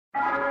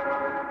Hey,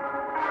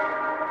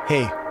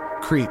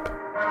 creep.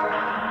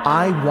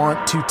 I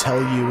want to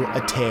tell you a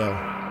tale,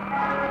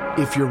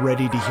 if you're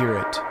ready to hear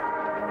it.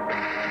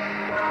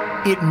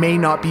 It may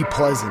not be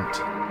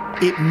pleasant.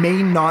 It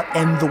may not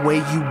end the way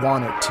you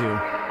want it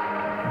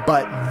to.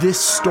 But this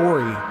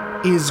story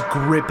is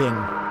gripping,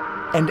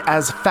 and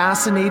as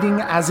fascinating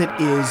as it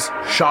is,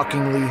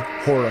 shockingly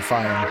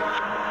horrifying.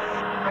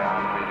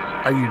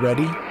 Are you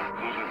ready?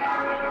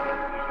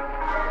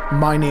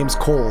 My name's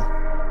Cole,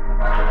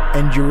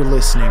 and you're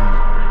listening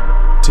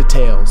to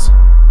Tales.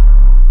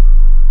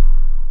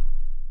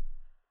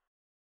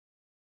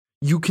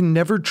 You can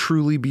never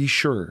truly be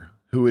sure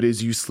who it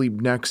is you sleep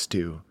next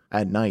to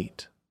at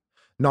night,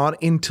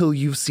 not until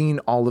you've seen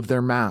all of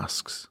their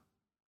masks.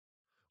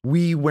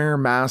 We wear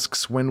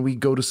masks when we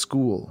go to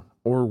school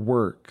or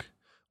work.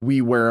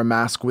 We wear a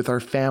mask with our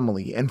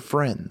family and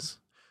friends.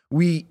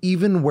 We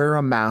even wear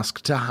a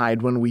mask to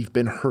hide when we've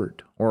been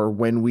hurt or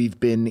when we've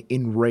been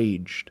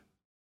enraged.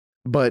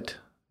 But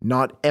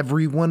not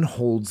everyone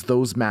holds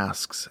those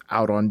masks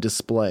out on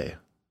display.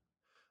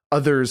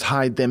 Others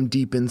hide them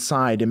deep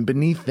inside, and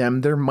beneath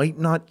them there might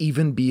not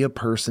even be a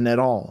person at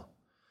all,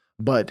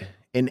 but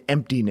an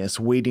emptiness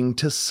waiting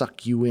to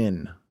suck you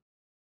in.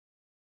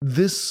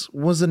 This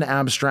was an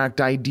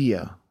abstract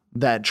idea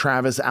that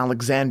Travis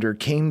Alexander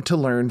came to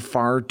learn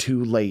far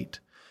too late,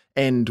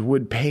 and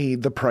would pay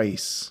the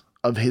price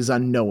of his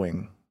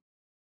unknowing.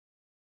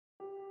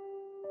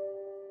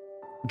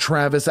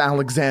 Travis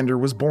Alexander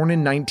was born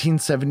in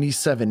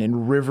 1977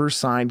 in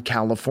Riverside,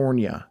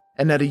 California,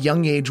 and at a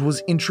young age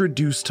was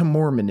introduced to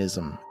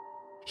Mormonism.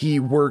 He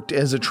worked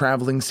as a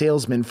traveling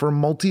salesman for a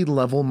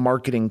multi-level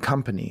marketing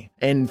company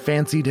and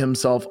fancied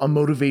himself a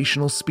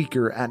motivational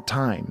speaker at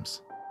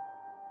times.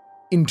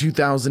 In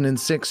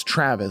 2006,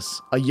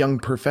 Travis, a young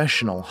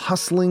professional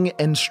hustling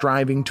and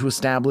striving to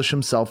establish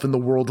himself in the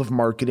world of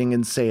marketing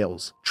and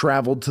sales,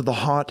 traveled to the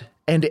hot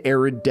and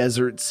arid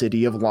desert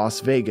city of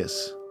Las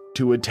Vegas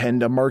to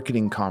attend a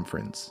marketing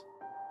conference.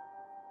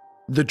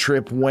 The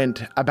trip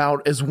went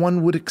about as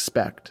one would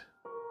expect.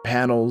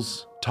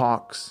 Panels,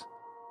 talks,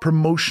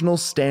 promotional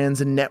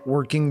stands, and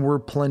networking were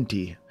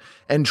plenty,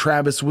 and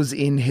Travis was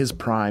in his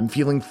prime,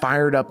 feeling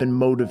fired up and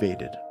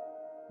motivated.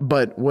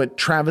 But what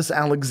Travis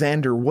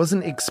Alexander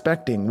wasn't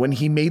expecting when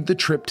he made the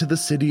trip to the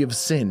City of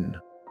Sin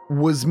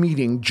was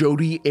meeting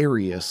Jodi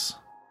Arias.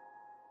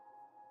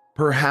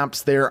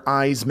 Perhaps their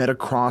eyes met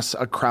across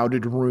a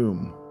crowded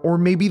room, or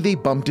maybe they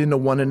bumped into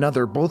one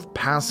another, both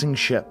passing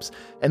ships,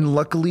 and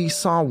luckily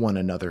saw one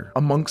another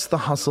amongst the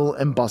hustle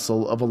and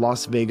bustle of a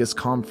Las Vegas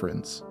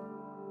conference.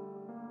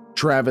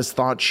 Travis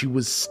thought she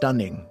was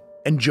stunning,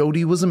 and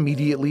Jodi was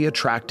immediately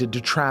attracted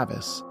to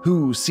Travis,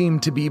 who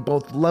seemed to be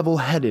both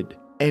level-headed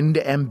and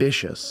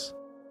ambitious.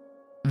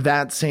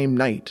 That same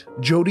night,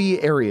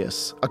 Jodi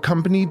Arias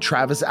accompanied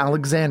Travis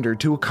Alexander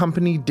to a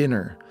company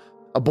dinner,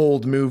 a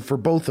bold move for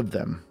both of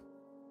them.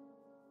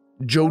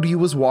 Jodi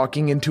was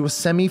walking into a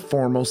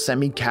semi-formal,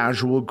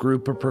 semi-casual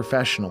group of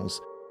professionals,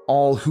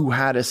 all who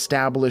had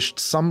established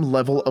some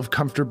level of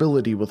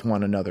comfortability with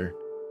one another.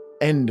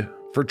 And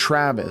for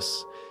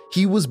Travis,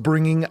 he was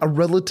bringing a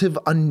relative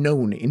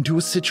unknown into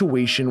a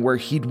situation where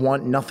he'd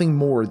want nothing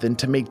more than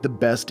to make the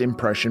best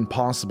impression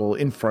possible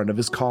in front of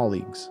his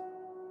colleagues.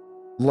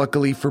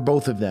 Luckily for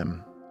both of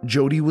them,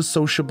 Jodi was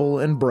sociable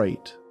and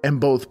bright, and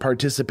both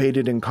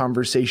participated in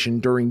conversation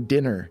during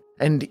dinner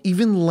and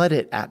even led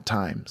it at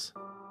times.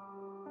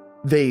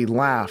 They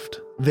laughed,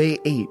 they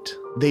ate,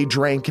 they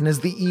drank, and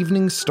as the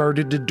evening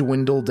started to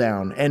dwindle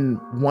down, and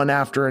one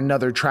after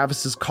another,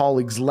 Travis's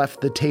colleagues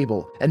left the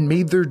table and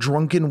made their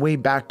drunken way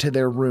back to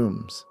their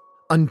rooms,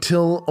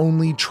 until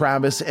only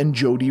Travis and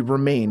Jodi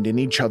remained in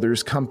each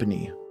other's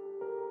company.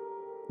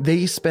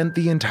 They spent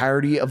the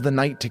entirety of the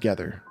night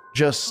together,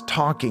 just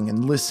talking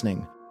and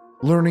listening,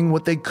 learning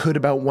what they could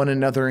about one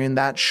another in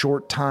that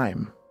short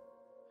time.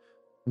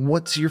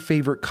 What's your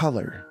favorite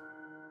color?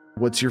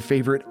 What's your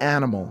favorite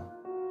animal?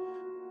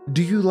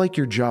 Do you like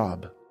your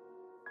job?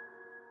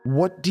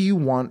 What do you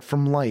want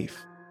from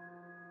life?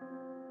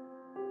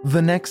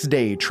 The next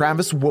day,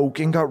 Travis woke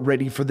and got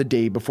ready for the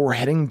day before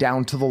heading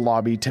down to the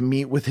lobby to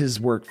meet with his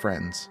work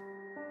friends.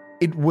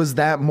 It was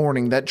that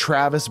morning that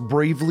Travis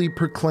bravely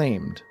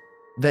proclaimed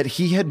that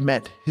he had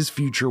met his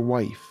future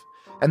wife,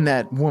 and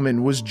that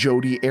woman was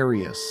Jodi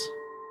Arias.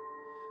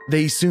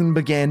 They soon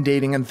began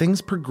dating, and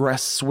things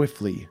progressed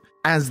swiftly,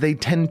 as they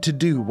tend to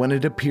do when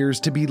it appears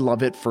to be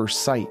love at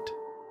first sight.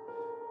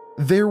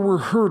 There were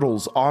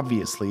hurdles,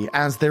 obviously,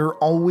 as there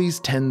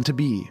always tend to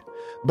be,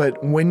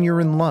 but when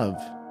you're in love,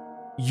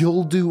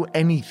 you'll do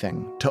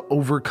anything to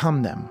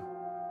overcome them.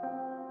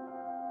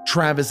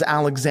 Travis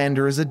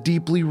Alexander is a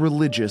deeply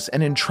religious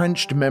and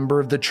entrenched member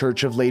of the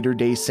Church of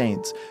Latter-day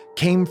Saints,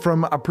 came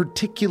from a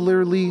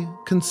particularly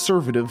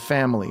conservative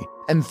family,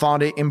 and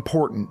thought it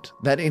important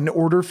that in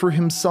order for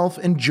himself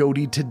and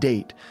Jodi to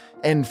date,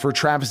 and for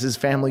Travis's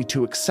family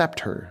to accept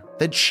her,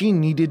 that she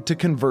needed to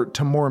convert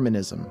to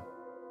Mormonism.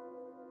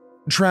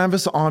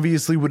 Travis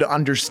obviously would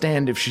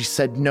understand if she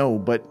said no,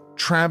 but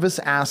Travis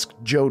asked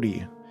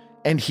Jodi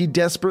and he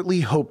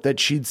desperately hoped that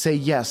she'd say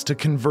yes to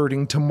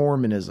converting to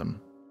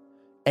Mormonism.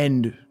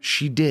 And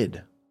she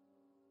did.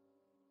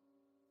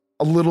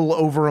 A little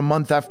over a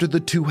month after the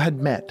two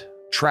had met,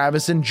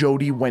 Travis and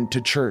Jody went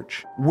to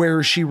church,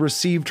 where she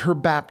received her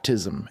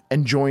baptism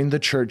and joined the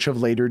Church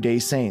of Latter-day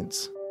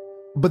Saints.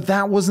 But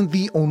that wasn't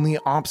the only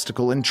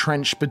obstacle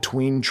entrenched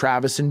between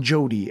Travis and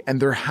Jody and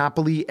their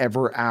happily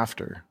ever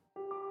after.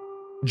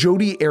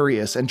 Jody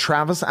Arias and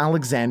Travis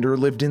Alexander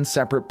lived in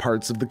separate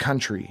parts of the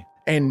country,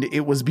 and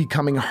it was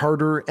becoming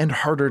harder and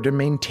harder to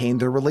maintain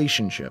their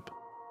relationship.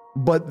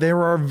 But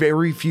there are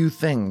very few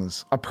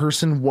things a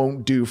person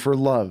won't do for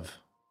love,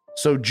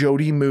 so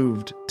Jody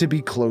moved to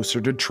be closer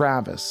to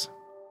Travis.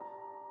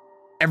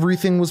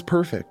 Everything was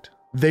perfect.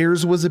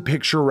 Theirs was a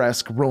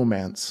picturesque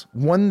romance,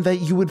 one that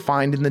you would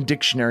find in the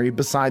dictionary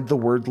beside the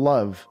word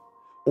love,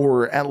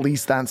 or at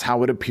least that's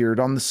how it appeared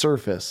on the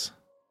surface.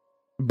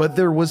 But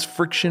there was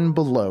friction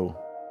below.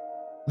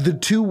 The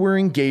two were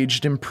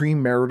engaged in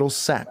premarital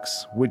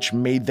sex, which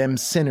made them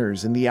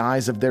sinners in the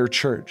eyes of their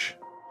church,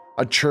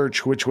 a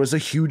church which was a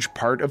huge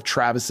part of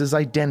Travis's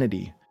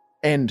identity,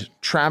 and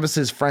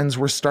Travis's friends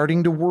were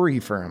starting to worry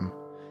for him,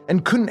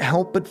 and couldn't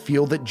help but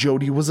feel that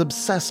Jody was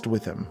obsessed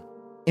with him.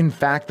 In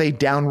fact, they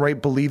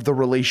downright believed the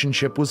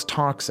relationship was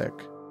toxic.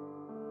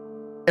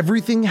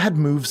 Everything had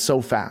moved so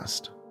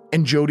fast,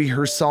 and Jody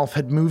herself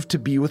had moved to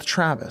be with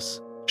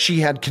Travis. She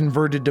had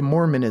converted to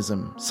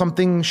Mormonism,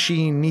 something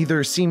she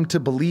neither seemed to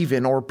believe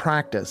in or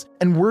practice,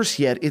 and worse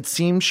yet, it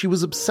seemed she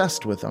was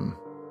obsessed with him.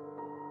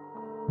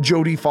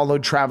 Jody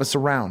followed Travis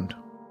around,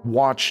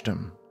 watched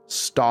him,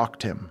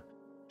 stalked him.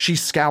 She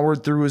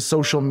scoured through his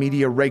social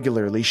media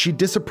regularly. She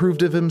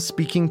disapproved of him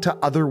speaking to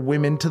other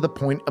women to the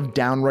point of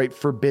downright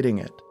forbidding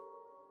it.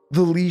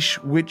 The leash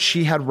which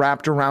she had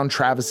wrapped around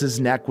Travis's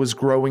neck was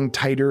growing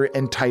tighter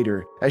and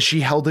tighter as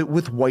she held it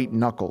with white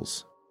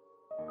knuckles.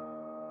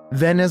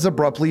 Then, as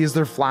abruptly as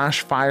their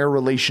flash fire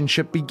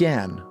relationship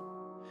began,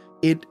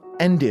 it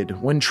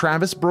ended when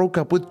Travis broke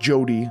up with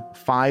Jody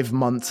 5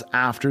 months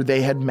after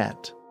they had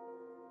met.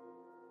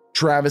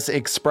 Travis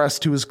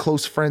expressed to his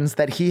close friends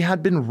that he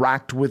had been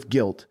racked with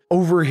guilt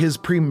over his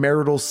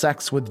premarital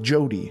sex with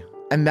Jody,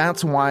 and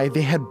that's why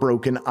they had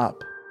broken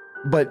up.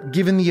 But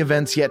given the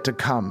events yet to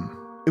come,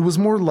 it was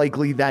more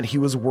likely that he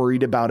was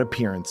worried about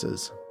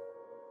appearances.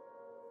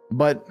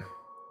 But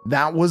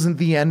that wasn't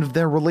the end of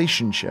their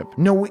relationship.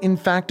 No, in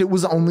fact, it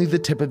was only the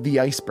tip of the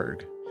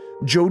iceberg.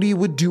 Jody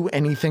would do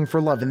anything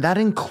for love, and that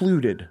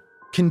included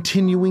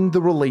continuing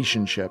the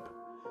relationship,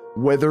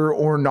 whether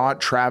or not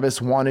Travis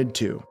wanted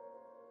to.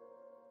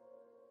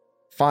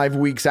 5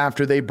 weeks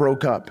after they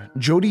broke up,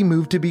 Jody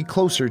moved to be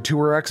closer to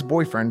her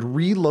ex-boyfriend,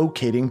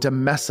 relocating to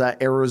Mesa,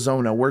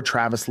 Arizona, where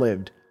Travis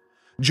lived.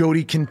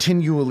 Jody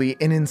continually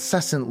and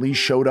incessantly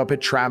showed up at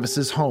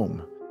Travis's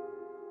home,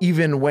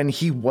 even when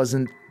he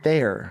wasn't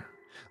there,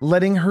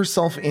 letting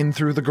herself in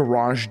through the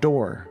garage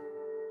door.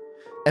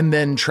 And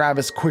then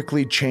Travis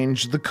quickly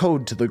changed the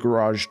code to the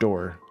garage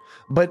door.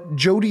 But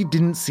Jody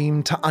didn't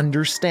seem to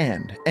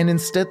understand and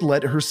instead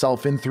let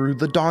herself in through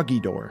the doggy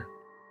door.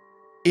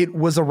 It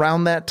was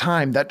around that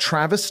time that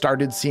Travis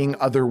started seeing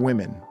other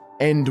women,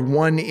 and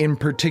one in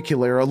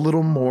particular a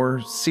little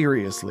more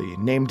seriously,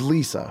 named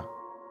Lisa.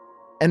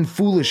 And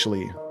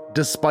foolishly,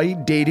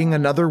 despite dating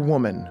another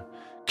woman,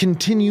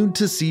 continued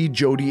to see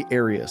Jody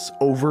Arias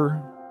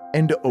over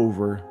and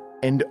over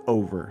and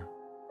over.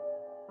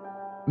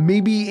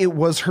 Maybe it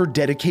was her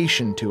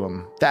dedication to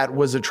him that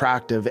was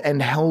attractive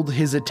and held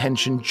his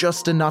attention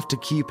just enough to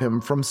keep him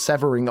from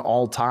severing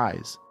all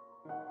ties.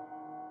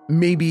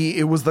 Maybe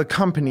it was the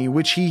company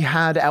which he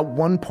had at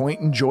one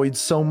point enjoyed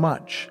so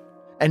much,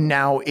 and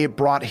now it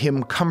brought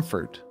him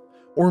comfort.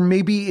 Or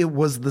maybe it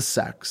was the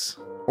sex.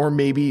 Or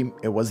maybe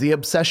it was the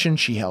obsession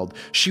she held.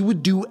 She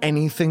would do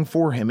anything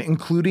for him,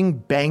 including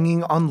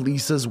banging on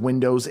Lisa's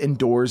windows and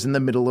doors in the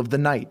middle of the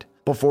night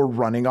before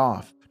running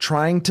off,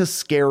 trying to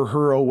scare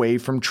her away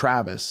from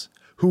Travis,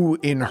 who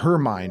in her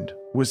mind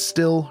was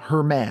still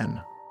her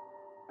man.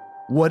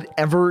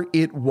 Whatever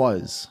it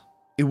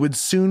would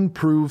soon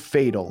prove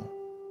fatal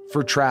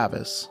for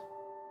Travis.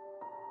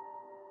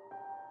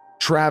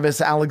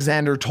 Travis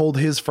Alexander told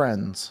his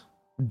friends,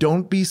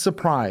 "Don't be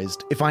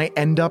surprised if I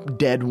end up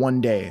dead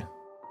one day."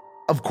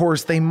 Of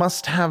course, they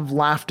must have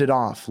laughed it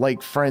off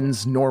like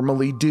friends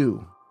normally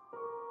do.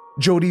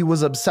 Jody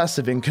was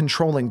obsessive and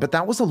controlling, but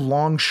that was a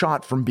long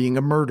shot from being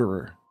a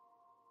murderer.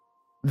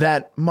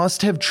 That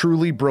must have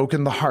truly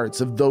broken the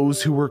hearts of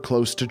those who were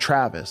close to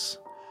Travis,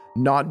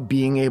 not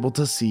being able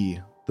to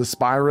see the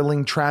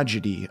spiraling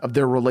tragedy of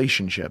their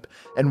relationship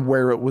and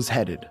where it was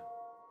headed.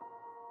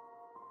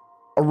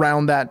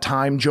 Around that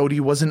time, Jody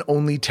wasn't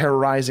only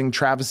terrorizing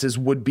Travis's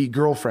would-be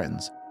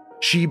girlfriends.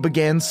 She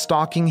began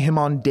stalking him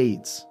on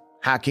dates,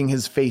 hacking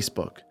his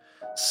Facebook,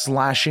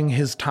 slashing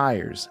his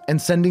tires,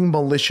 and sending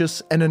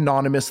malicious and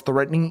anonymous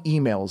threatening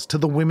emails to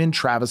the women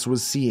Travis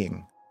was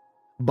seeing.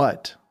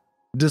 But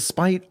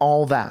despite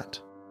all that,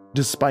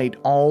 despite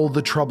all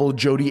the trouble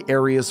Jody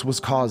Arias was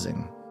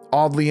causing,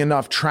 oddly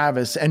enough,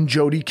 Travis and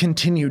Jody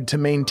continued to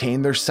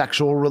maintain their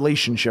sexual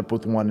relationship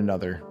with one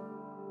another.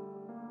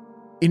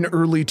 In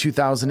early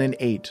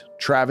 2008,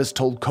 Travis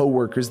told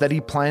coworkers that he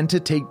planned to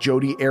take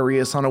Jodi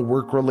Arias on a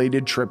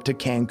work-related trip to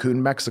Cancun,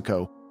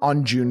 Mexico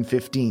on June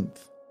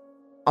 15th.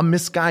 A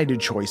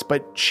misguided choice,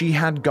 but she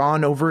had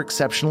gone over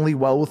exceptionally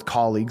well with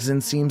colleagues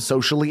and seemed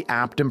socially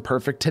apt and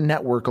perfect to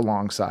network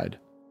alongside.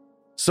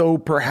 So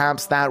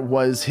perhaps that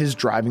was his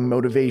driving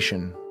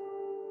motivation.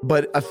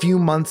 But a few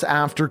months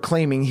after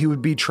claiming he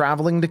would be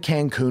traveling to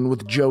Cancun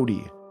with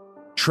Jodi,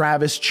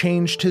 Travis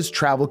changed his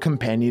travel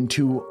companion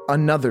to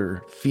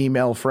another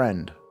female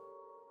friend.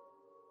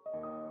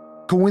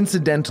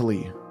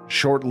 Coincidentally,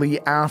 shortly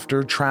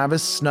after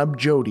Travis snubbed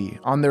Jodi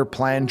on their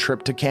planned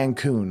trip to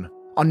Cancun,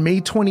 on May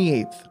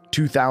 28,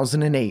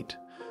 2008,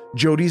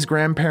 Jodi's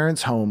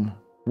grandparents' home,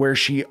 where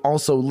she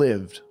also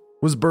lived,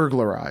 was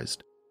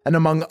burglarized, and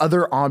among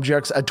other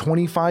objects, a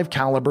 .25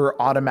 caliber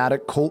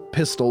automatic Colt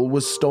pistol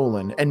was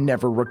stolen and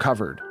never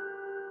recovered.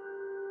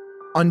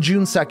 On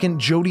June 2nd,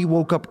 Jodi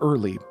woke up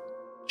early.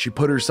 She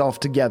put herself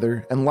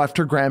together and left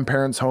her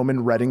grandparents' home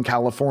in Redding,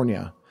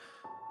 California.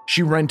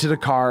 She rented a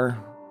car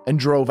and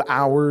drove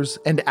hours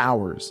and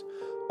hours,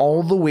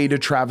 all the way to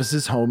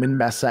Travis's home in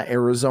Mesa,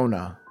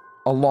 Arizona,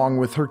 along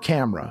with her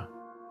camera.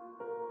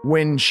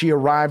 When she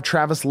arrived,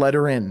 Travis let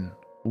her in,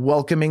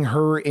 welcoming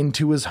her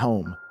into his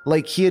home,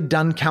 like he had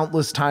done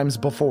countless times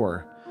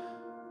before.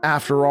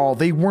 After all,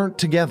 they weren't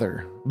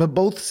together, but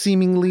both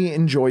seemingly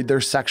enjoyed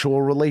their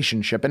sexual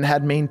relationship and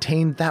had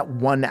maintained that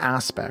one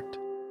aspect.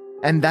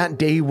 And that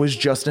day was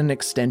just an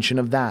extension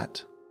of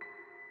that.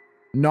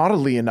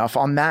 Naughtily enough,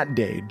 on that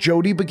day,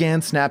 Jodi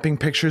began snapping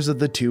pictures of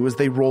the two as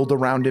they rolled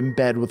around in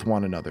bed with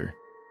one another,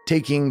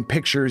 taking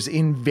pictures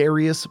in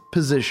various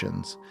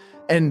positions,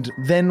 and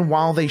then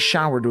while they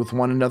showered with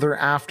one another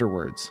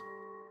afterwards.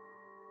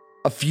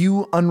 A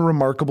few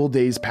unremarkable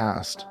days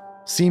passed.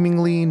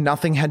 Seemingly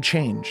nothing had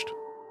changed.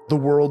 The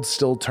world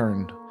still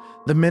turned.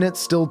 The minutes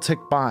still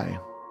ticked by.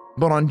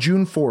 But on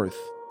June 4th,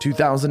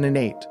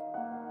 2008,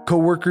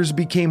 coworkers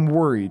became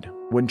worried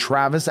when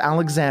Travis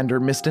Alexander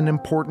missed an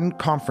important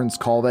conference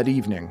call that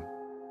evening.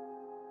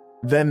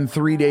 Then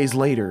 3 days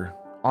later,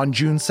 on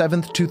June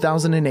 7th,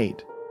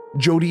 2008,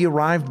 Jodi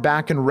arrived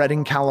back in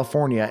Redding,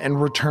 California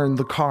and returned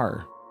the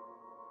car.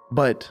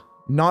 But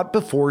not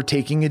before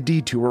taking a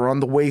detour on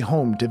the way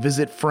home to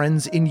visit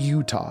friends in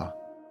Utah,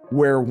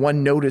 where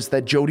one noticed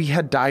that Jodi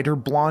had dyed her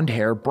blonde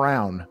hair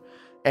brown,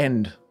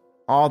 and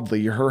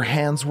oddly, her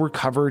hands were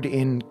covered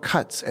in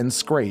cuts and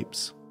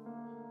scrapes.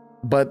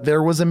 But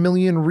there was a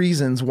million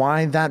reasons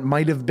why that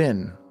might have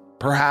been.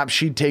 Perhaps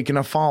she'd taken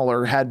a fall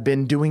or had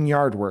been doing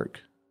yard work.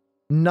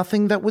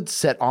 Nothing that would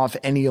set off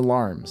any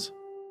alarms.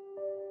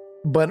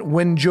 But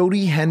when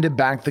Jodi handed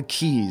back the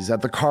keys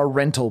at the car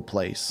rental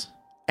place,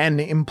 an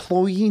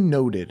employee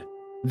noted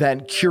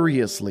that,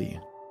 curiously,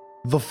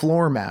 the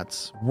floor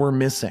mats were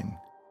missing.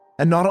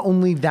 And not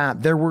only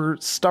that, there were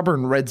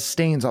stubborn red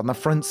stains on the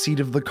front seat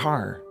of the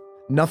car.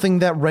 Nothing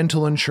that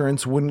rental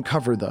insurance wouldn't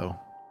cover, though.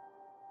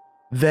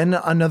 Then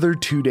another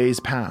 2 days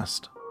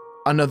passed.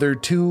 Another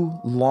 2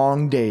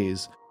 long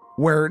days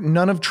where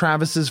none of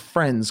Travis's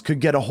friends could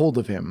get a hold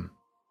of him.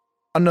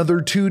 Another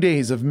 2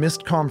 days of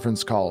missed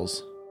conference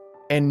calls,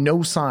 and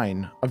no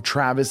sign of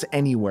Travis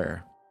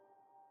anywhere.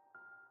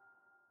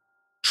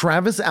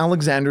 Travis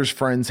Alexander's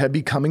friends had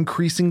become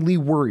increasingly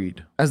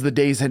worried as the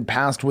days had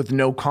passed with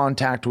no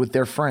contact with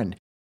their friend.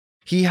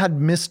 He had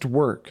missed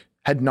work,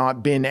 had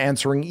not been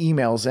answering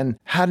emails, and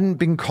hadn't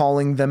been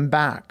calling them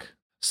back.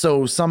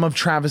 So some of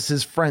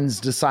Travis's friends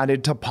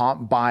decided to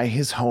pop by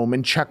his home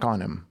and check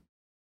on him.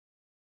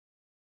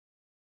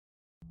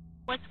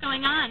 What's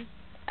going on?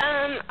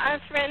 A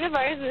friend of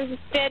ours is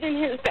dead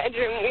in his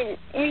bedroom.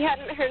 We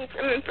hadn't heard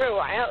from him for a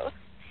while.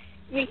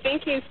 We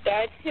think he's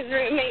dead. His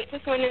roommate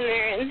just went in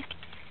there and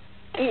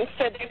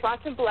said there's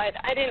lots of blood.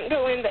 I didn't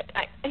go in, but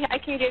I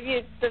can give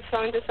you the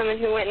phone to someone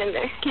who went in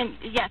there.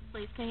 Yes,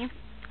 please, can you?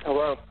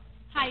 Hello.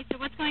 Hi, so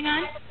what's going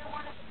on?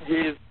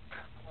 He's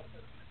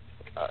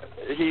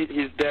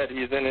dead.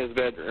 He's in his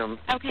bedroom.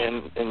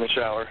 Okay. In the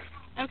shower.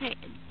 Okay.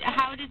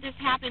 How did this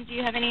happen? Do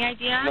you have any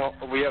idea? No,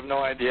 we have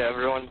no idea.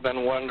 Everyone's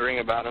been wondering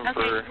about him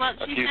for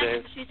a few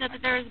days. She said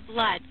that there was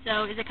blood.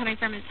 So is it coming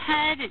from his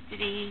head? Did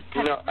he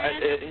cut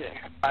his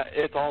head?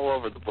 It's all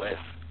over the place.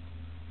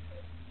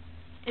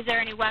 Is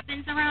there any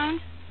weapons around?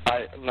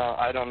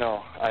 I don't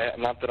know.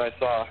 Not that I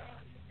saw.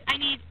 I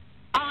need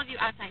all of you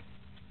outside.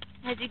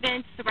 Has he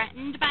been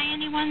threatened by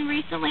anyone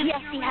recently?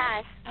 Yes, he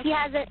has. Okay. He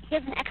has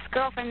an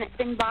ex-girlfriend that's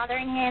been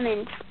bothering him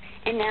and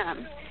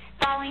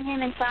following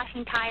him and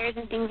slashing tires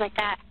and things like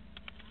that.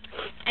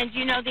 And do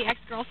you know the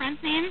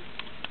ex-girlfriend's name?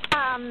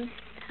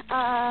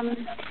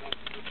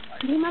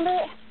 Do you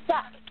remember?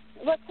 Yeah.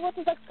 What's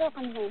his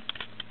ex-girlfriend's name?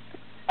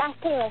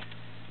 Ask Taylor.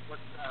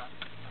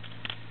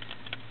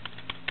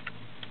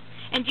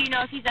 And do you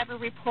know if he's ever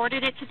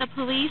reported it to the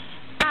police?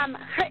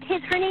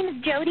 Her name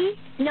is Jodi.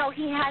 No,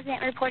 he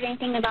hasn't reported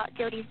anything about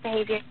Jodi's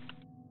behavior.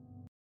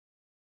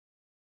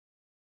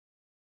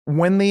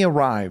 When they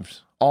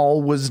arrived,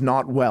 all was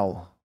not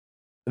well.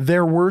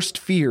 Their worst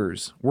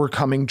fears were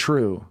coming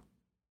true.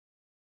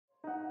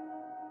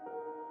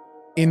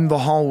 In the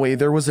hallway,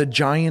 there was a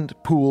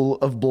giant pool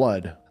of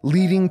blood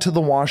leading to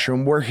the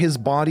washroom where his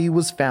body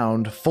was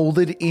found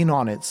folded in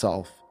on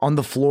itself on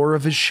the floor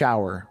of his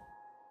shower.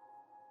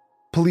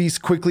 Police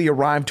quickly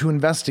arrived to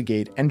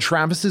investigate, and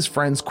Travis's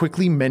friends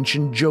quickly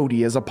mentioned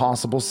Jody as a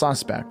possible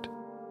suspect.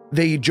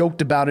 They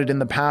joked about it in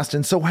the past,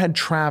 and so had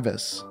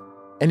Travis,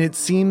 and it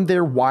seemed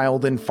their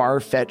wild and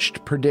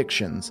far-fetched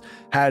predictions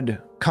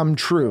had come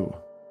true.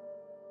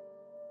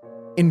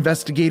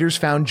 Investigators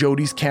found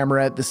Jody's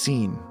camera at the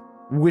scene,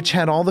 which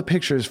had all the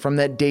pictures from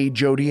that day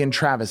Jody and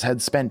Travis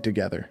had spent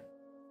together.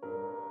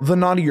 The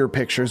naughtier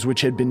pictures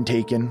which had been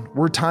taken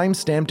were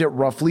time-stamped at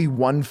roughly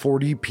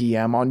 1:40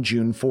 p.m. on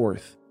June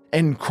 4th,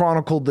 and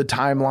chronicled the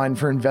timeline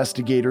for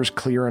investigators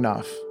clear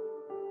enough.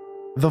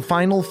 The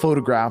final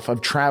photograph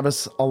of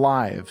Travis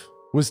alive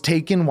was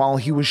taken while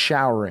he was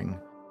showering,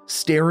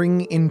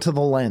 staring into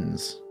the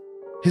lens,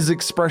 his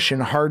expression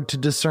hard to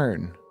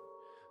discern.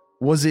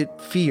 Was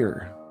it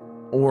fear,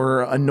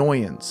 or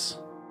annoyance,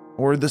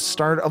 or the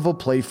start of a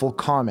playful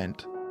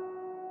comment?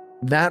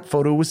 That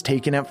photo was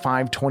taken at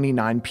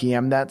 5:29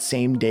 p.m. that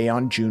same day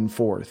on June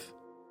 4th.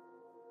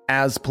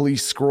 As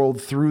police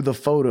scrolled through the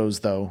photos,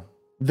 though,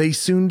 they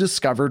soon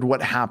discovered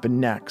what happened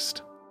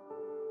next.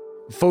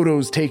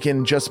 Photos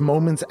taken just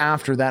moments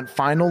after that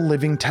final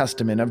living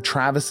testament of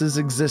Travis's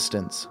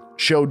existence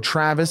showed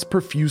Travis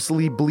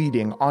profusely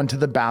bleeding onto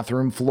the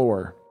bathroom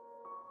floor.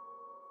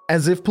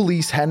 As if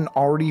police hadn't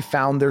already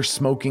found their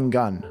smoking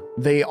gun,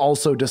 they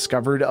also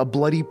discovered a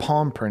bloody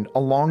palm print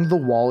along the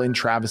wall in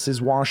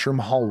Travis's washroom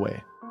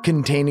hallway,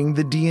 containing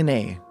the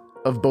DNA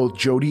of both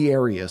Jody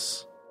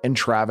Arias and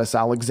Travis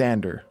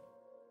Alexander.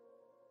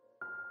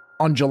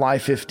 On July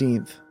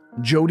 15th,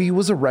 Jody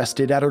was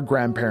arrested at her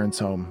grandparents'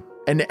 home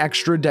and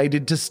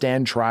extradited to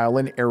stand trial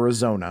in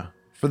Arizona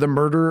for the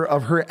murder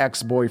of her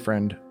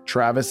ex-boyfriend,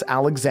 Travis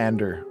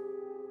Alexander.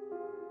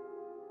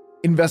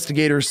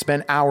 Investigators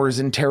spent hours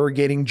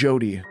interrogating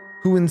Jody,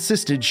 who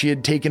insisted she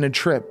had taken a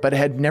trip but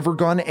had never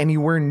gone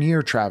anywhere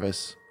near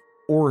Travis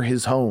or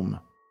his home.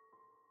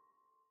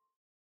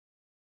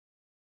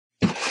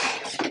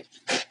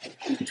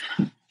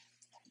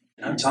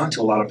 I'm talking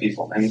to a lot of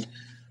people, and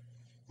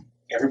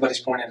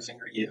everybody's pointing a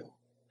finger at you.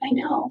 I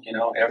know. You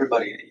know,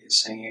 everybody is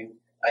saying,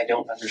 I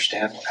don't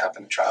understand what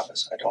happened to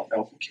Travis. I don't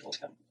know who killed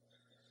him.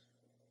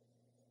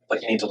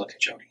 But you need to look at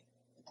Jody.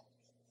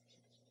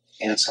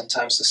 And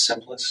sometimes the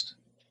simplest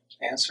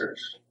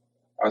answers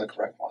are the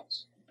correct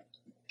ones.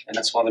 And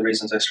that's one of the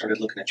reasons I started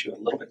looking at you a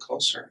little bit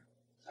closer.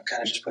 I'm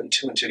kind of just putting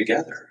two and two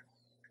together.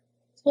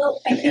 Well,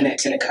 I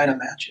think and it kind of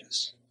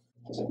matches.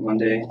 Was it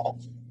Monday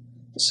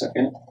the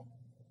 2nd?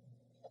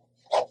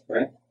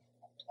 Right?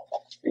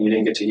 And you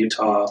didn't get to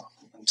Utah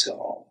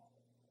until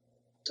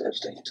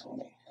Thursday, you told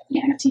me.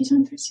 Yeah, I got to Utah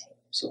on Thursday.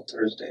 So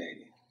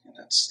Thursday, and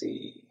that's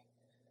the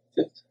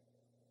 5th?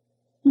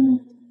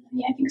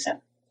 Yeah, I think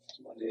so.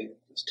 Monday,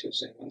 it's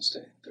Tuesday,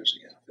 Wednesday,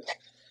 Thursday, yeah, 5th.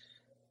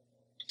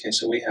 Okay,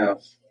 so we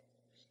have,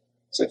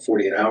 it's like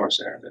 48 hours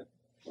there that,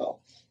 well,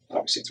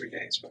 obviously 3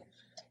 days, but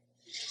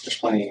there's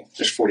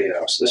 48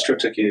 hours. So this trip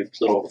took you a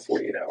little over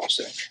 48 hours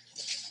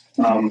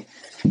there.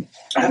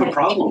 I have a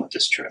problem with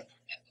this trip.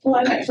 Well,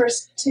 I went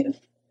first, too.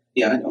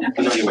 Yeah, I know. Okay.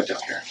 I know you went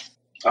down here.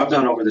 I've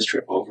gone over this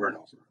trip over and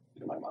over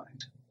in my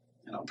mind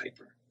and on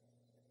paper.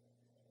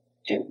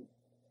 And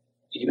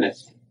even if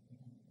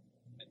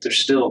there's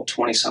still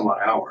 20 some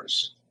odd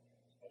hours,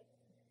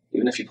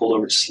 even if you pulled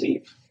over to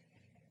sleep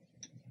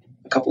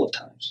a couple of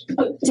times.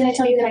 Oh, did I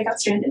tell you that I got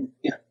stranded?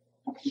 Yeah.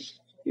 Okay.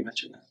 You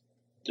mentioned that.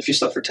 If you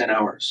slept for 10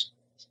 hours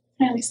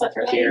I only slept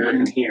for here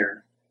and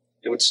here,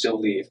 it would still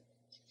leave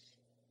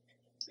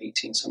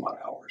 18 some odd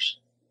hours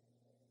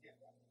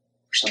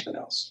for something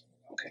else.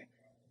 Okay.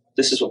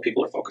 This is what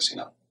people are focusing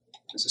on,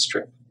 is this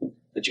trip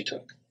that you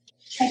took.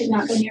 I did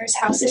not go near his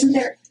house. Aren't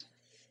there?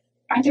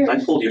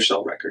 I pulled your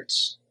cell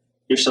records.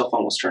 Your cell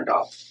phone was turned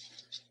off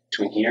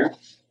between here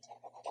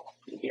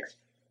and here.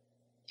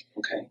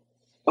 Okay.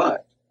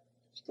 But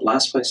the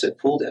last place it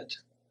pulled it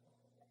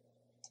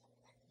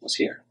was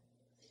here.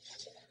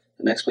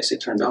 The next place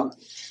it turned on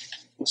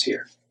was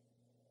here.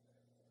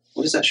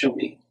 What does that show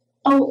me?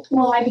 Oh,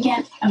 well,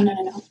 oh,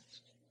 no.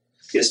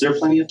 Is there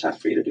plenty of time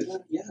for you to do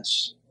that?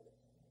 Yes.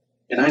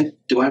 And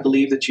do I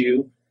believe that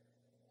you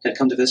had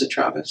come to visit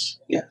Travis?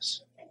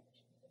 Yes.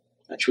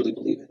 I truly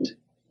believe it.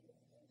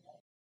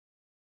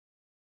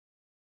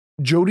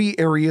 Jody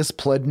Arias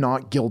pled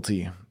not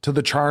guilty to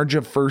the charge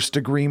of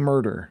first-degree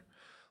murder,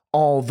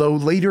 although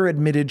later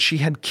admitted she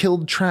had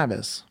killed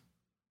Travis,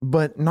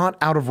 but not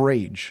out of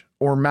rage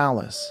or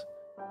malice,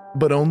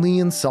 but only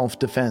in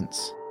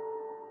self-defense.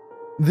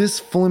 This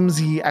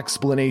flimsy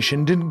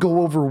explanation didn't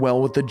go over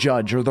well with the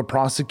judge or the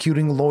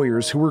prosecuting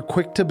lawyers who were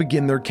quick to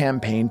begin their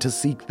campaign to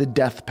seek the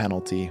death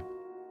penalty.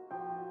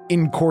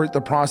 In court,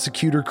 the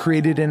prosecutor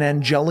created an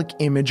angelic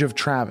image of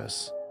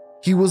Travis.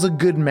 He was a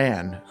good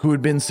man who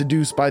had been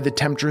seduced by the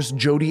temptress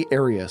Jody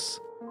Arias,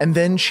 and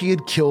then she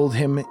had killed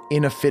him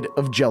in a fit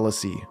of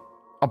jealousy,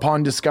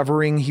 upon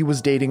discovering he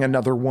was dating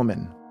another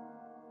woman.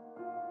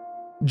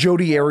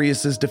 Jodi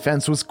Arias'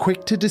 defense was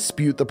quick to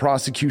dispute the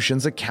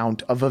prosecution's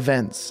account of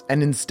events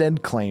and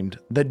instead claimed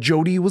that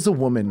Jodi was a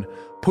woman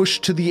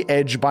pushed to the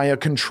edge by a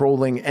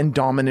controlling and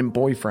dominant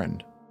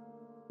boyfriend.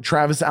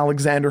 Travis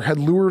Alexander had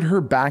lured her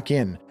back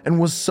in and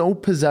was so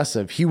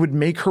possessive he would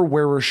make her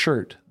wear a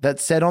shirt that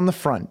said on the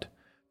front,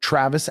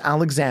 "Travis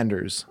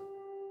Alexander's,"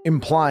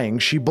 implying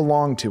she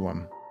belonged to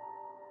him.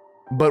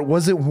 But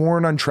was it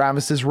worn on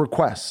Travis's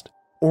request,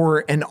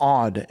 or an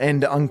odd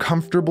and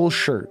uncomfortable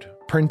shirt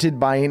printed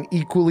by an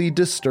equally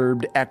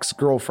disturbed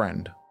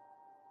ex-girlfriend?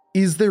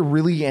 Is there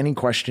really any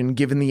question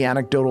given the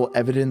anecdotal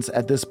evidence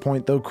at this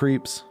point though,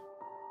 creeps?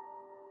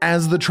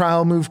 As the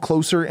trial moved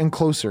closer and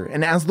closer,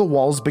 and as the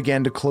walls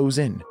began to close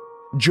in,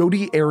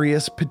 Jodi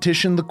Arias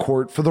petitioned the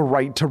court for the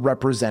right to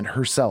represent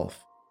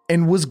herself,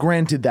 and was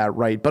granted that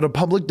right, but a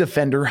public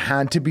defender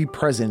had to be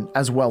present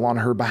as well on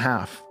her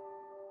behalf.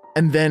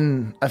 And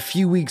then, a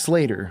few weeks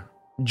later,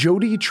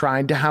 Jodi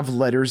tried to have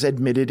letters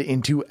admitted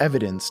into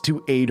evidence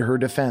to aid her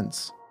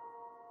defense.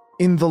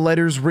 In the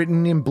letters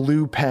written in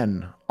blue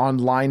pen on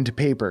lined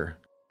paper,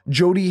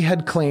 Jodi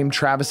had claimed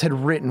Travis had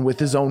written with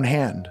his own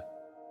hand.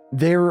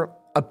 There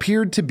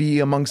appeared to be,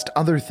 amongst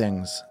other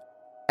things,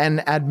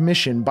 an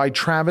admission by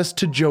Travis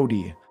to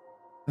Jodi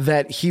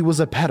that he was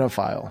a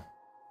pedophile.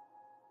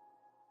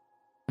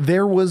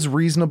 There was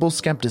reasonable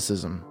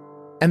skepticism,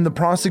 and the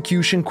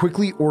prosecution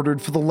quickly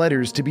ordered for the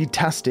letters to be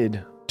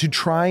tested to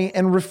try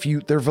and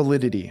refute their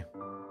validity.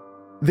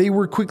 They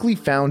were quickly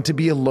found to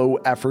be a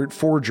low-effort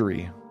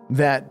forgery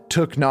that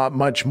took not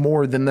much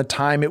more than the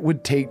time it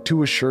would take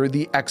to assure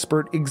the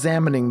expert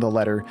examining the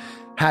letter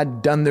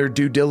had done their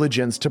due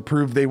diligence to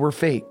prove they were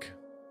fake.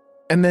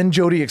 And then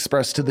Jodi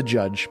expressed to the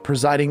judge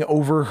presiding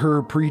over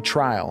her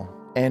pre-trial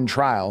and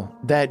trial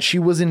that she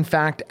was in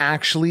fact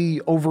actually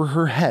over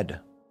her head.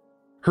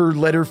 Her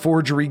letter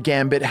forgery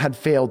gambit had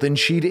failed, and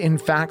she'd in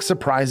fact,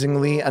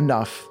 surprisingly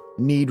enough,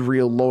 need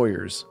real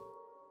lawyers.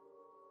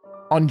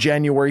 On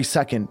January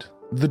 2nd,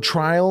 the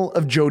trial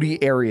of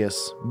Jodi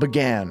Arias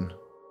began,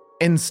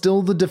 and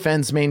still the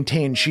defense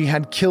maintained she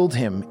had killed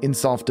him in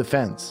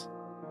self-defense.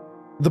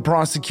 The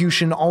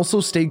prosecution also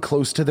stayed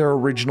close to their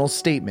original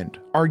statement,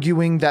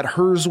 arguing that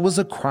hers was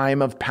a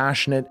crime of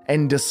passionate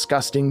and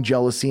disgusting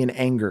jealousy and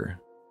anger.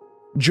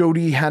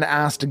 Jodi had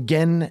asked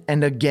again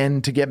and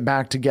again to get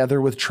back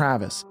together with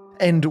Travis,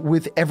 and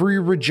with every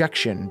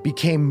rejection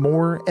became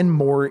more and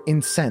more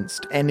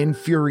incensed and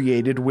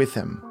infuriated with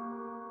him.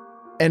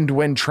 And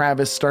when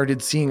Travis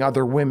started seeing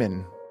other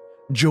women,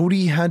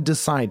 Jodi had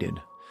decided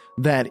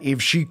that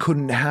if she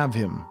couldn't have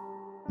him,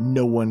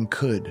 no one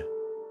could.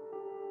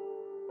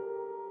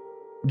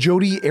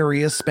 Jodi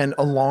Arias spent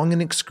a long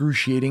and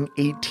excruciating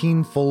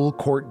 18 full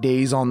court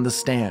days on the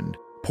stand,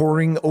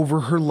 poring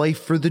over her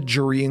life for the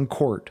jury in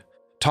court,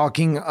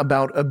 talking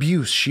about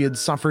abuse she had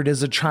suffered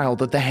as a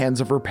child at the hands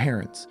of her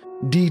parents,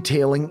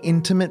 detailing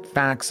intimate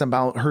facts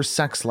about her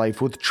sex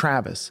life with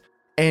Travis,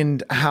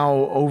 and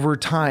how over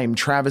time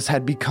Travis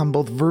had become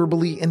both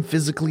verbally and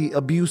physically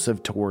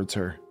abusive towards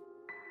her.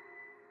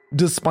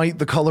 Despite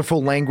the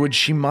colorful language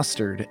she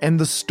mustered and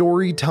the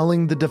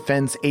storytelling the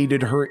defense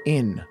aided her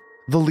in,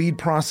 the lead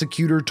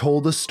prosecutor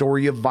told a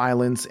story of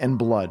violence and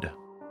blood.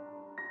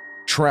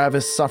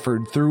 Travis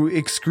suffered through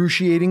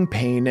excruciating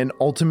pain and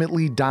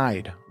ultimately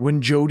died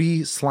when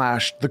Jodi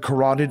slashed the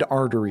carotid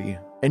artery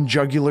and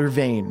jugular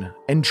vein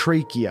and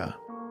trachea.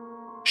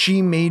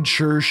 She made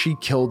sure she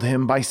killed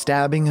him by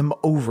stabbing him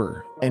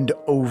over and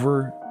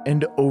over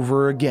and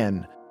over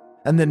again,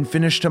 and then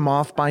finished him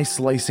off by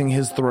slicing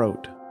his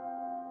throat.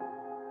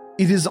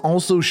 It is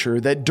also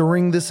sure that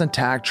during this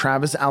attack,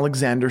 Travis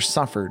Alexander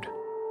suffered.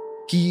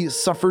 He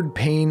suffered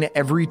pain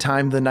every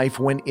time the knife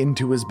went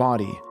into his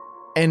body,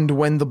 and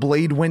when the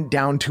blade went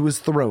down to his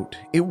throat,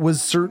 it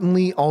was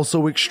certainly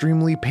also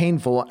extremely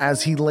painful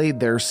as he laid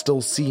there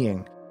still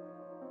seeing.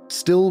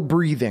 Still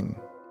breathing,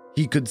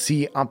 he could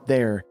see up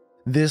there,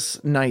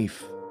 this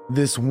knife,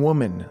 this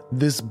woman,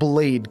 this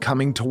blade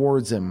coming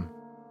towards him.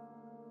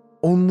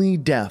 Only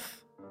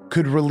death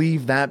could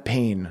relieve that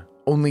pain,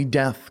 only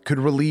death could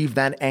relieve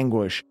that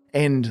anguish,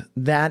 and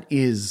that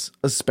is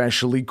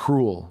especially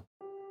cruel.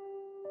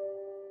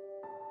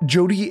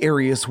 Jodi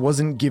Arias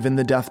wasn't given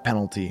the death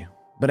penalty,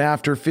 but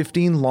after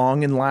 15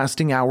 long and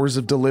lasting hours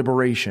of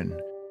deliberation,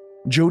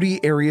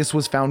 Jodi Arias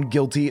was found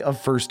guilty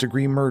of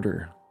first-degree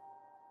murder.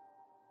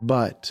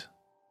 But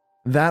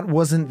that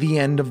wasn't the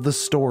end of the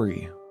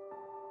story.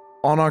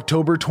 On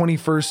October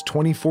 21st,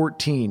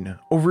 2014,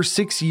 over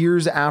 6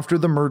 years after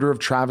the murder of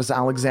Travis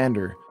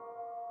Alexander,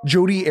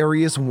 Jodi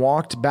Arias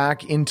walked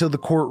back into the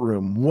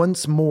courtroom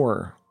once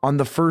more on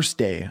the first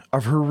day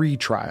of her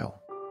retrial.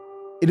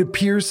 It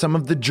appears some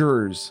of the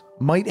jurors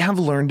might have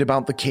learned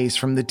about the case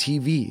from the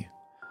TV.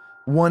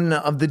 One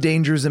of the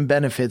dangers and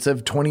benefits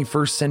of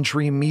 21st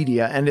century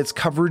media and its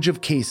coverage of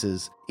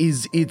cases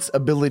is its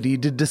ability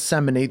to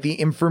disseminate the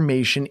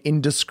information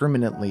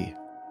indiscriminately,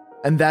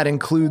 and that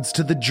includes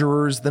to the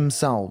jurors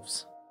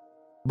themselves.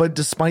 But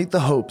despite the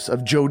hopes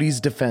of Jodi's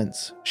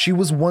defense, she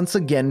was once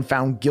again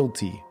found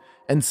guilty,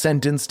 and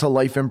sentenced to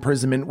life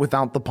imprisonment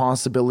without the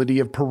possibility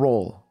of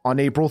parole on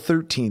April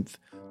 13th,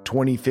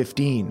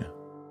 2015.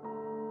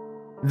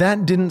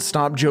 That didn't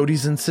stop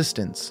Jodi's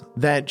insistence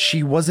that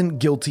she wasn't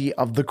guilty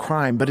of the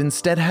crime, but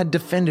instead had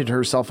defended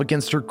herself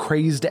against her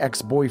crazed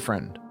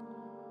ex-boyfriend.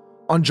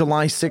 On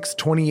July 6,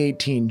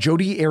 2018,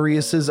 Jodi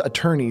Arias'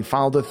 attorney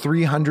filed a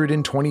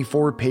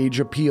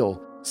 324-page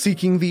appeal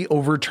seeking the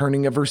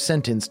overturning of her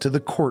sentence to the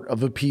Court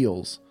of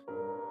Appeals.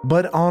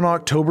 But on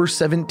October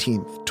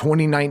 17,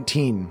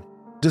 2019,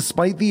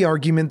 despite the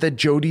argument that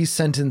Jodi's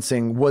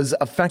sentencing was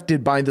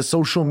affected by the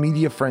social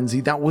media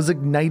frenzy that was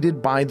ignited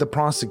by the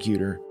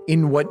prosecutor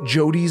in what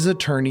Jodi's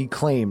attorney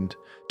claimed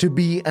to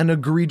be an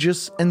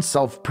egregious and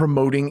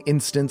self-promoting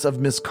instance of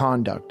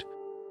misconduct,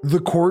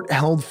 the court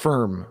held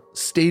firm,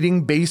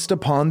 stating based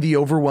upon the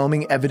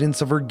overwhelming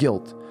evidence of her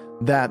guilt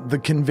that the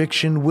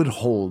conviction would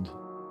hold.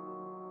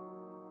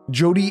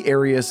 Jodi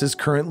Arias is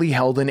currently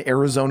held in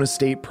Arizona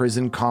State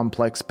Prison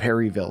Complex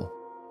Perryville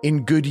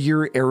in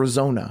Goodyear,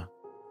 Arizona,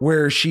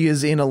 where she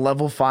is in a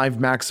level 5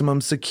 maximum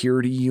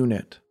security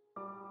unit.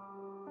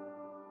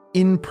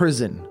 In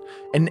prison,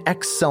 an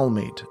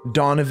ex-cellmate,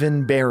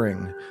 Donovan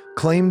Bering,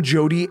 claimed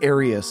Jodi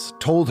Arias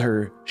told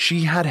her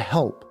she had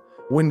help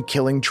when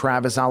killing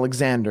Travis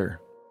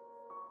Alexander.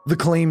 The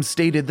claim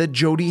stated that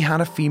Jodi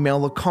had a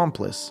female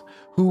accomplice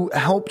who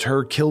helped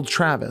her kill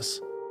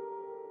Travis.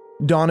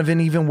 Donovan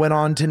even went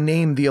on to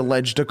name the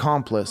alleged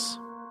accomplice.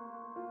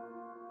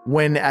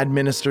 When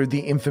administered the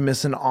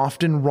infamous and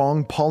often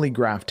wrong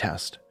polygraph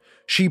test,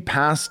 she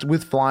passed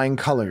with flying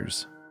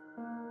colors.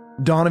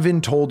 Donovan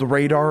told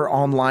Radar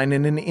Online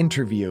in an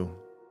interview,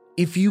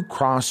 "If you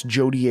cross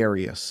Jodi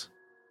Arias,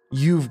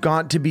 you've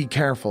got to be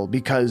careful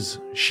because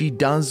she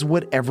does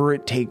whatever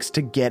it takes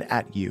to get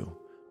at you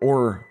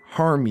or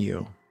harm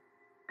you.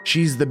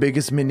 She's the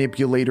biggest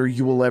manipulator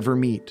you will ever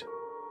meet.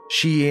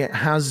 She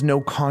has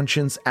no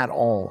conscience at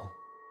all.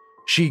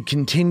 She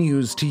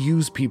continues to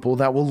use people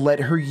that will let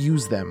her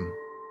use them.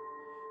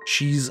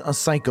 She's a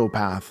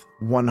psychopath,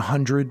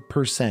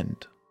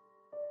 100%.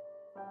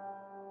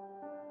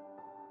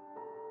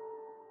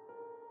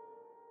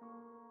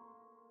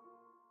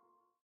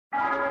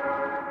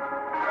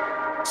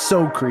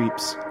 So,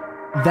 creeps,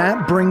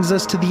 that brings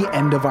us to the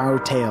end of our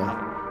tale.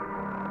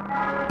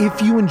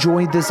 If you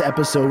enjoyed this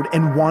episode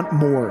and want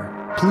more,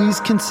 please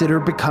consider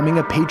becoming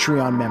a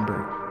Patreon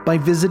member by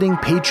visiting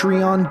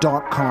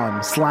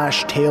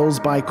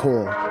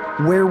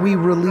patreon.com/talesbycole, where we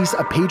release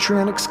a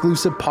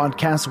Patreon-exclusive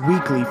podcast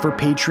weekly for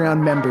Patreon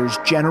members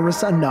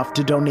generous enough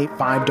to donate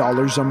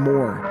 $5 or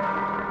more.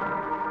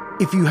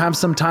 If you have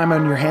some time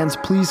on your hands,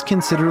 please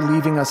consider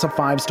leaving us a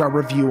 5-star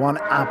review on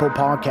Apple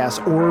Podcasts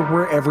or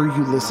wherever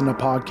you listen to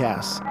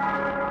podcasts.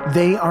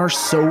 They are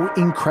so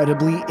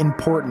incredibly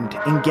important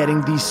in getting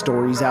these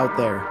stories out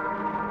there.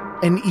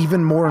 And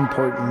even more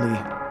importantly,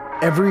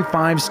 every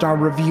 5-star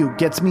review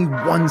gets me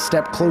one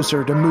step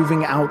closer to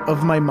moving out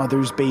of my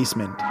mother's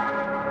basement.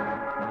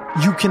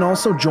 You can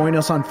also join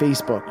us on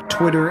Facebook,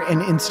 Twitter,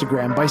 and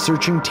Instagram by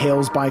searching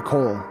Tales by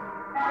Cole.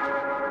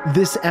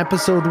 This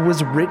episode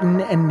was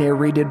written and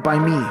narrated by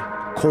me,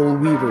 Cole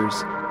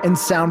Weavers, and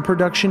sound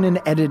production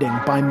and editing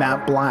by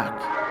Matt Black.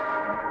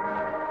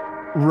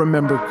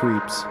 Remember,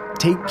 creeps,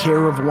 take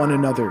care of one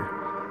another,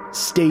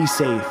 stay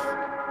safe,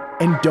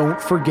 and don't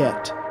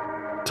forget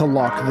to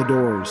lock the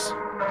doors.